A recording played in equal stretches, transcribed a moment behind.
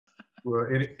Well,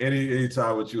 any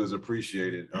time with you is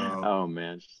appreciated. Oh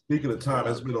man, Speaking of time,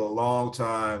 it's love. been a long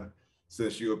time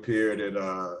since you appeared in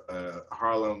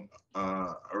Harlem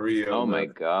Aria Oh my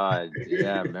with. God.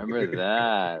 Yeah, remember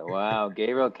that. Wow.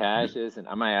 Gabriel Cassius. And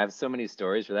I might have so many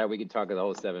stories for that. We could talk the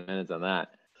whole 7 minutes on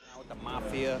that. With the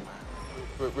mafia.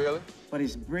 Really? But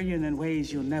he's brilliant in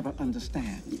ways you'll never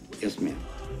understand. Yes, ma'am.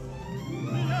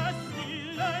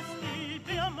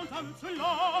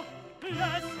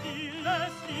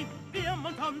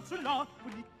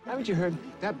 Haven't you heard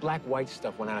that black-white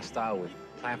stuff went out of style with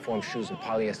platform shoes and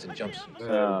polyester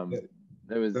jumpsuits?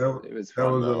 It was That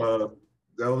fun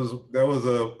was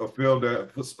though. a film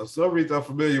that for some reason I'm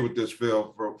familiar with this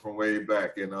film from way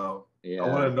back, and I want to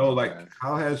Yeah. know, like, Yeah.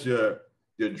 how has your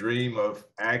dream of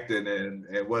acting and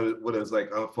what is like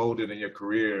unfolded in your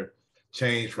career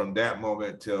changed from that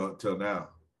moment till now?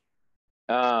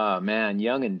 Oh man,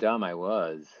 young and dumb I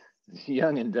was.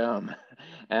 Young and dumb.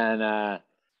 And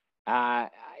I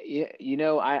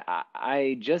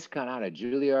just got out of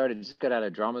Juilliard. I just got out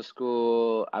of drama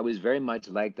school. I was very much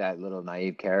like that little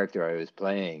naive character I was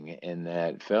playing in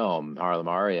that film, Harlem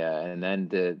Aria. And then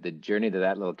the journey that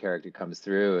that little character comes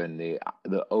through, and the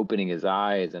opening his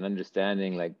eyes and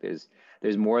understanding like there's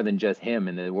more than just him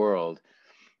in the world.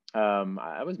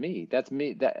 That was me. That's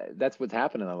me. That's what's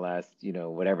happened in the last,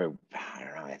 whatever, I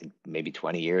don't know, I think maybe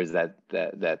 20 years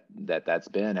that's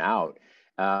been out.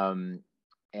 Um,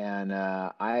 and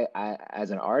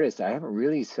as an artist, I haven't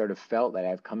really sort of felt that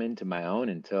I've come into my own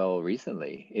until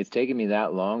recently. It's taken me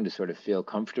that long to sort of feel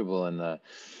comfortable in the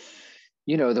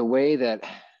way that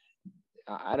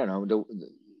I don't know,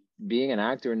 being an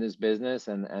actor in this business,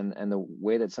 and the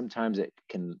way that sometimes it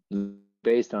can,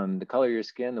 based on the color of your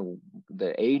skin,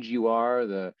 the age you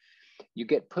are, you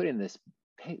get put in this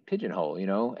pigeonhole,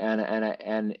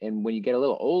 and when you get a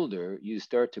little older, you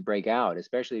start to break out,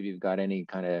 especially if you've got any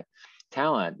kind of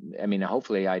talent. I mean,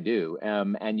 hopefully I do.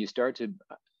 And you start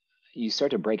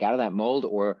to break out of that mold,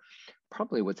 or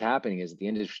probably what's happening is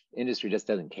the industry just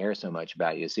doesn't care so much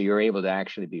about you, so you're able to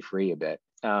actually be free a bit.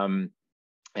 And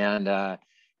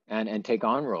and take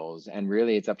on roles. And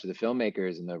really, it's up to the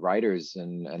filmmakers and the writers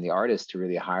and the artists to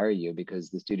really hire you, because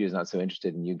the studio is not so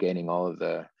interested in you gaining all of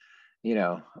the,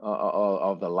 all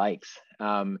of the likes.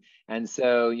 And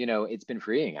so, it's been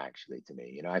freeing actually to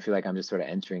me. I feel like I'm just sort of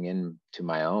entering into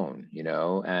my own,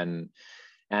 and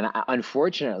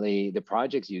unfortunately, the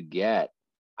projects you get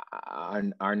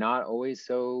are not always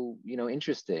so,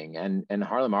 interesting. And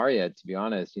Harlem Aria, to be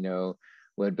honest,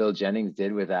 what Bill Jennings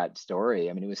did with that story,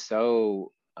 I mean, it was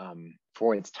so,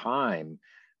 for its time,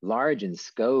 large in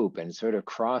scope and sort of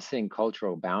crossing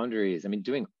cultural boundaries. I mean,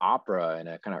 doing opera in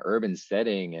a kind of urban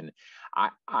setting, and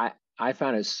I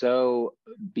found it so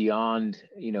beyond.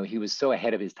 He was so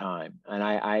ahead of his time, and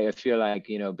I feel like,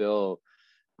 Bill.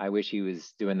 I wish he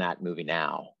was doing that movie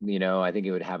now. I think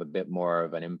it would have a bit more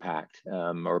of an impact,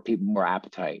 or people more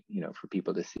appetite, for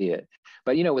people to see it.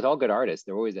 But with all good artists,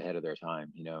 they're always ahead of their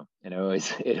time, and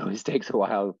it always takes a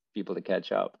while for people to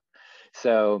catch up.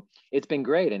 So it's been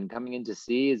great, and coming in to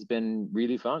see has been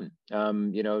really fun.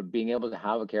 Being able to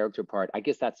have a character part, I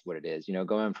guess that's what it is.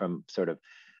 Going from sort of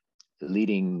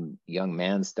leading young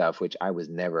man stuff, which I was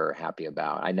never happy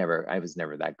about. I was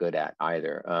never that good at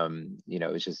either.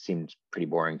 It just seemed pretty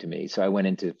boring to me. So I went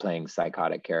into playing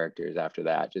psychotic characters after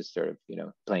that, just sort of,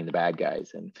 playing the bad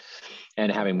guys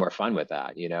and having more fun with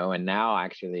that, and now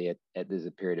actually there's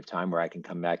a period of time where I can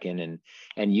come back in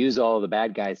and use all the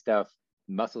bad guy stuff,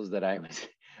 muscles that I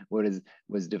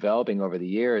was developing over the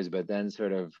years, but then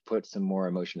sort of put some more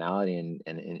emotionality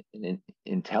and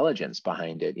intelligence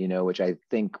behind it, which I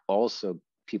think also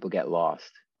people get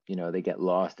lost. They get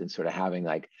lost in sort of having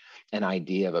like an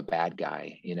idea of a bad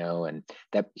guy, and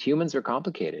that humans are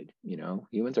complicated.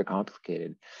 Humans are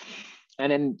complicated.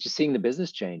 And then just seeing the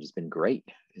business change has been great.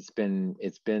 It's been,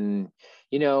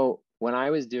 when I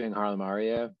was doing Harlem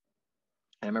Aria,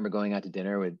 I remember going out to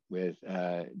dinner with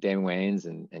Damon Wayans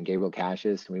and Gabriel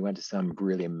Cassius, and we went to some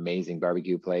really amazing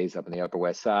barbecue place up in the Upper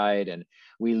West Side. And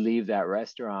we leave that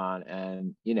restaurant,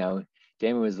 and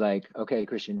Damon was like, "Okay,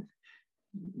 Christian,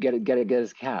 get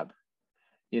us a cab."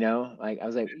 Like I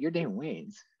was like, "You're Damon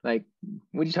Wayans. Like,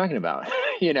 what are you talking about?"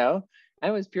 And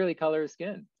it was purely color of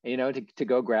skin. To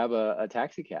go grab a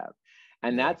taxi cab,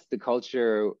 and Yeah. that's the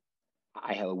culture.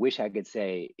 I wish I could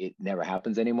say it never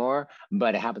happens anymore,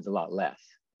 but it happens a lot less.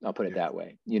 I'll put it Yeah. that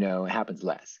way. It happens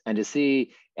less. And to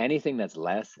see anything that's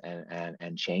less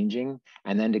and changing,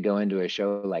 and then to go into a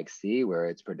show like C, where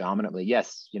it's predominantly,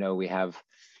 yes, we have,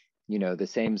 you know, the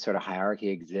same sort of hierarchy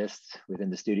exists within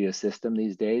the studio system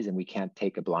these days, and we can't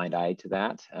take a blind eye to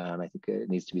that. I think it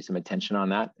needs to be some attention on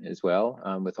that as well,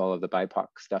 with all of the BIPOC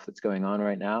stuff that's going on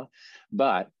right now.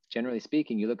 But generally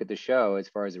speaking, you look at the show as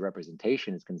far as the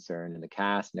representation is concerned and the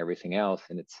cast and everything else,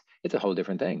 and it's a whole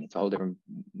different thing. It's a whole different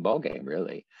ballgame,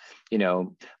 really. You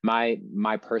know,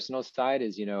 my personal side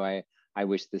is, you know, I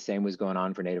wish the same was going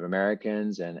on for Native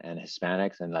Americans and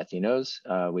Hispanics and Latinos,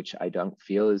 which I don't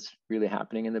feel is really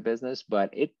happening in the business,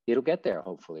 but it'll get there,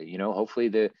 hopefully. You know, hopefully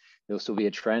there'll still be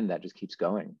a trend that just keeps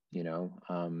going, you know.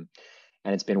 And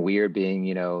it's been weird being,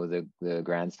 you know, the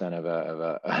grandson of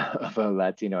a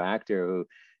Latino actor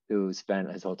who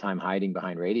spent his whole time hiding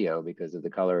behind radio because of the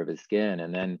color of his skin,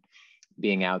 and then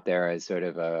being out there as sort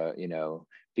of a, you know,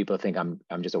 people think I'm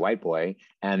just a white boy,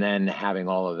 and then having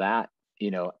all of that,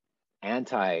 you know,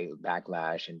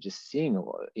 anti-backlash, and just seeing,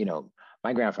 you know,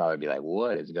 my grandfather would be like,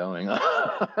 what is going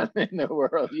on in the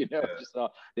world, you know, just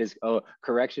all this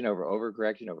correction over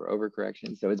overcorrection over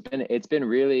overcorrection. So it's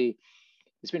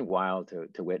been wild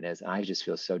to witness, and I just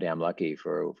feel so damn lucky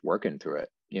for working through it,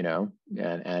 you know,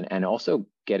 and also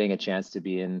getting a chance to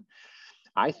be in,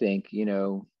 I think, you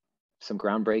know, some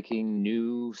groundbreaking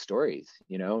new stories,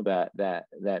 you know,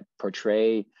 that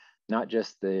portray not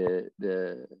just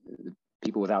the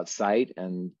people without sight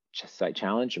and sight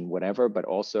challenge and whatever, but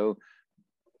also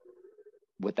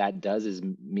what that does is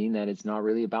mean that it's not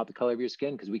really about the color of your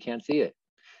skin, because we can't see it,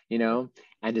 you know,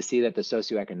 and to see that the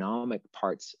socioeconomic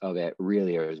parts of it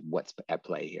really are what's at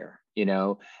play here, you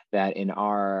know, that in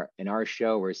our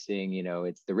show, we're seeing, you know,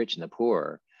 it's the rich and the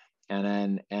poor.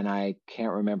 And I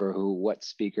can't remember what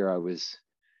speaker I was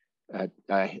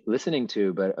listening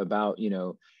to, but about, you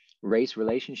know, race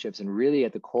relationships, and really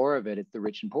at the core of it, it's the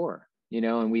rich and poor, you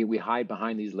know, and we hide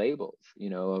behind these labels, you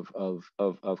know,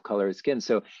 of color of skin.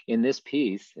 So in this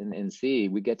piece, in C,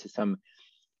 we get to some,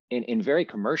 in very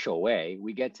commercial way,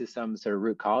 we get to some sort of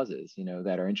root causes, you know,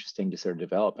 that are interesting to sort of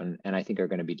develop, and I think are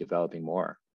going to be developing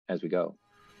more as we go.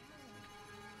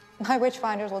 My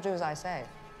witchfinders will do as I say,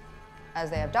 as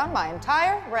they have done my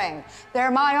entire reign.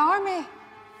 They're my army.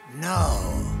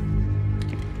 No.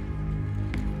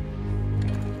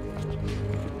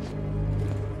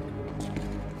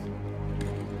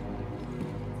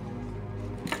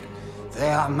 They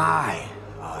are my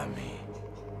army.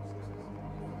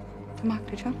 Mark,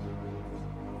 did you?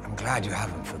 I'm glad you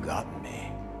haven't forgotten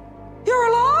me. You're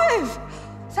alive!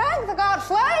 Thank the god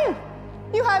Flame!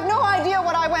 You have no idea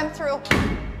what I went through.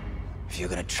 If you're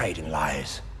gonna trade in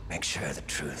lies, make sure the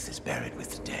truth is buried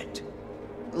with the dead.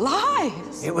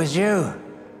 Lies? It was you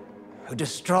who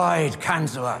destroyed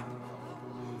Kanzua.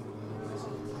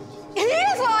 He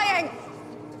is lying!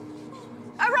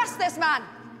 Arrest this man!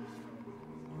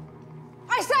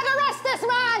 I said arrest this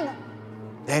man!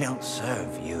 They don't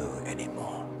serve you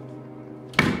anymore.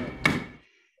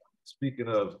 Speaking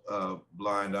of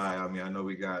Blind Eye, I mean, I know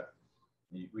we got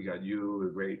you,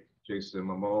 the great Jason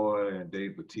Momoa and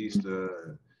Dave Bautista,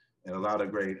 and a lot of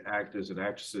great actors and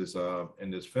actresses in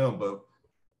this film, but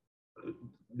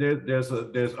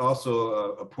there's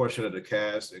also a portion of the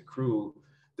cast and crew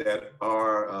that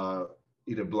are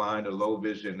either blind or low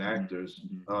vision actors.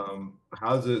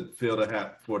 How does it feel to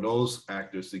have, for those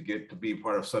actors to get to be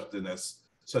part of something that's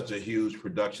such a huge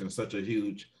production, such a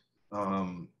huge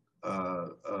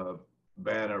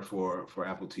banner for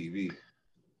Apple TV?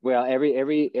 Well,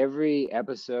 every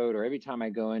episode, or every time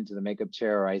I go into the makeup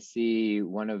chair, I see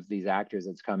one of these actors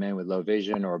that's come in with low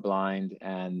vision or blind,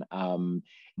 and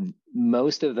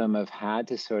most of them have had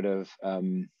to sort of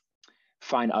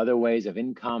find other ways of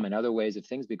income and other ways of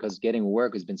things, because getting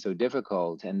work has been so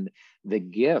difficult. And the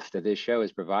gift that this show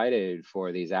has provided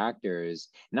for these actors,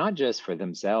 not just for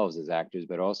themselves as actors,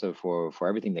 but also for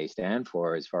everything they stand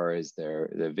for as far as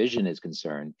their vision is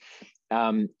concerned.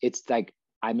 It's like,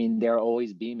 I mean, they're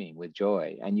always beaming with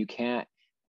joy, and you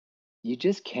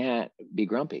just can't be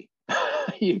grumpy.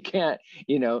 You can't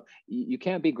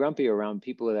be grumpy around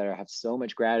people that have so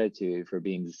much gratitude for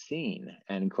being seen,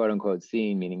 and quote unquote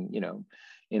seen, meaning, you know,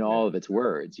 in all of its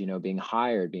words, you know, being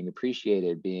hired, being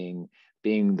appreciated, being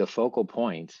the focal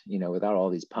point, you know, without all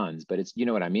these puns, but it's, you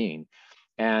know what I mean.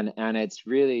 And it's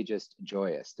really just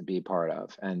joyous to be part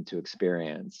of and to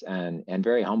experience, and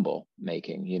very humble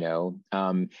making, you know,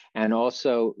 and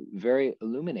also very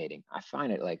illuminating. I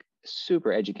find it like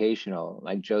super educational,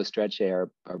 like Joe Strecce,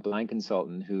 our blind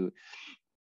consultant, who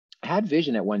had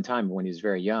vision at one time when he was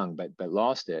very young, but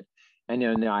lost it. And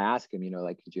you know, I asked him, you know,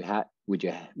 like, would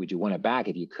you want it back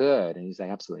if you could? And he's like,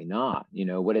 absolutely not. You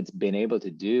know, what it's been able to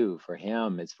do for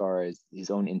him as far as his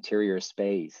own interior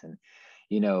space, and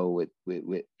you know, with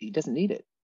he doesn't need it.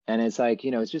 And it's like,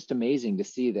 it's just amazing to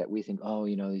see that we think, oh,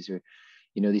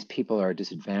 these people are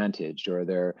disadvantaged or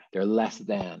they're less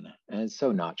than, and it's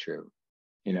so not true,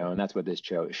 and that's what this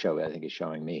show I think is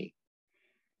showing me.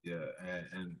 Yeah,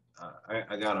 and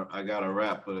I gotta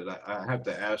wrap, but I have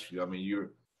to ask you. I mean,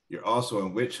 you're also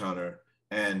in Witch Hunter,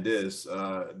 and this.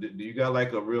 Do you got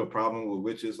like a real problem with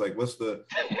witches? Like, what's the?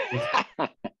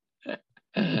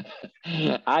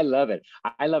 I love it.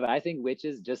 I love it. I think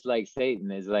witches, just like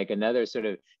Satan, is like another sort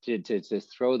of to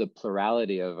throw the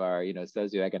plurality of our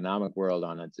socioeconomic world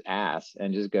on its ass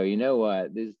and just go, you know what,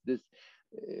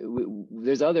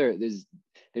 there's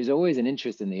always an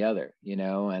interest in the other,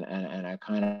 and a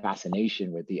kind of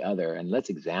fascination with the other, and let's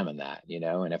examine that,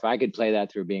 and if I could play that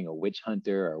through being a witch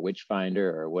hunter or a witch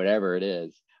finder or whatever it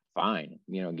is, fine,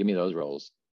 give me those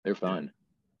roles. They're fun.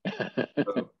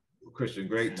 Christian,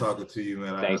 great talking to you,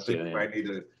 man. Thanks, I think Julian. we might need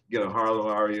to get a Harlem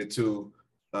aria too.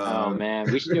 Oh man,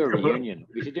 we should do a reunion.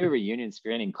 We should do a reunion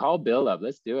screening. Call Bill up.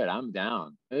 Let's do it. I'm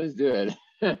down. Let's do it.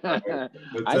 Right.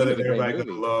 I think everybody's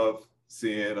gonna love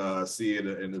seeing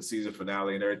it in the season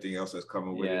finale and everything else that's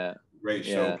coming with it. Great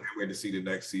show. Can't wait to see the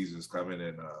next seasons coming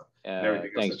and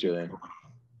everything else. Thanks, Julian.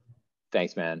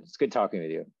 Thanks, man. It's good talking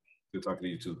with you. Good talking to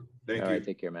you too. Thank you. All right,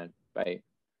 take care, man. Bye.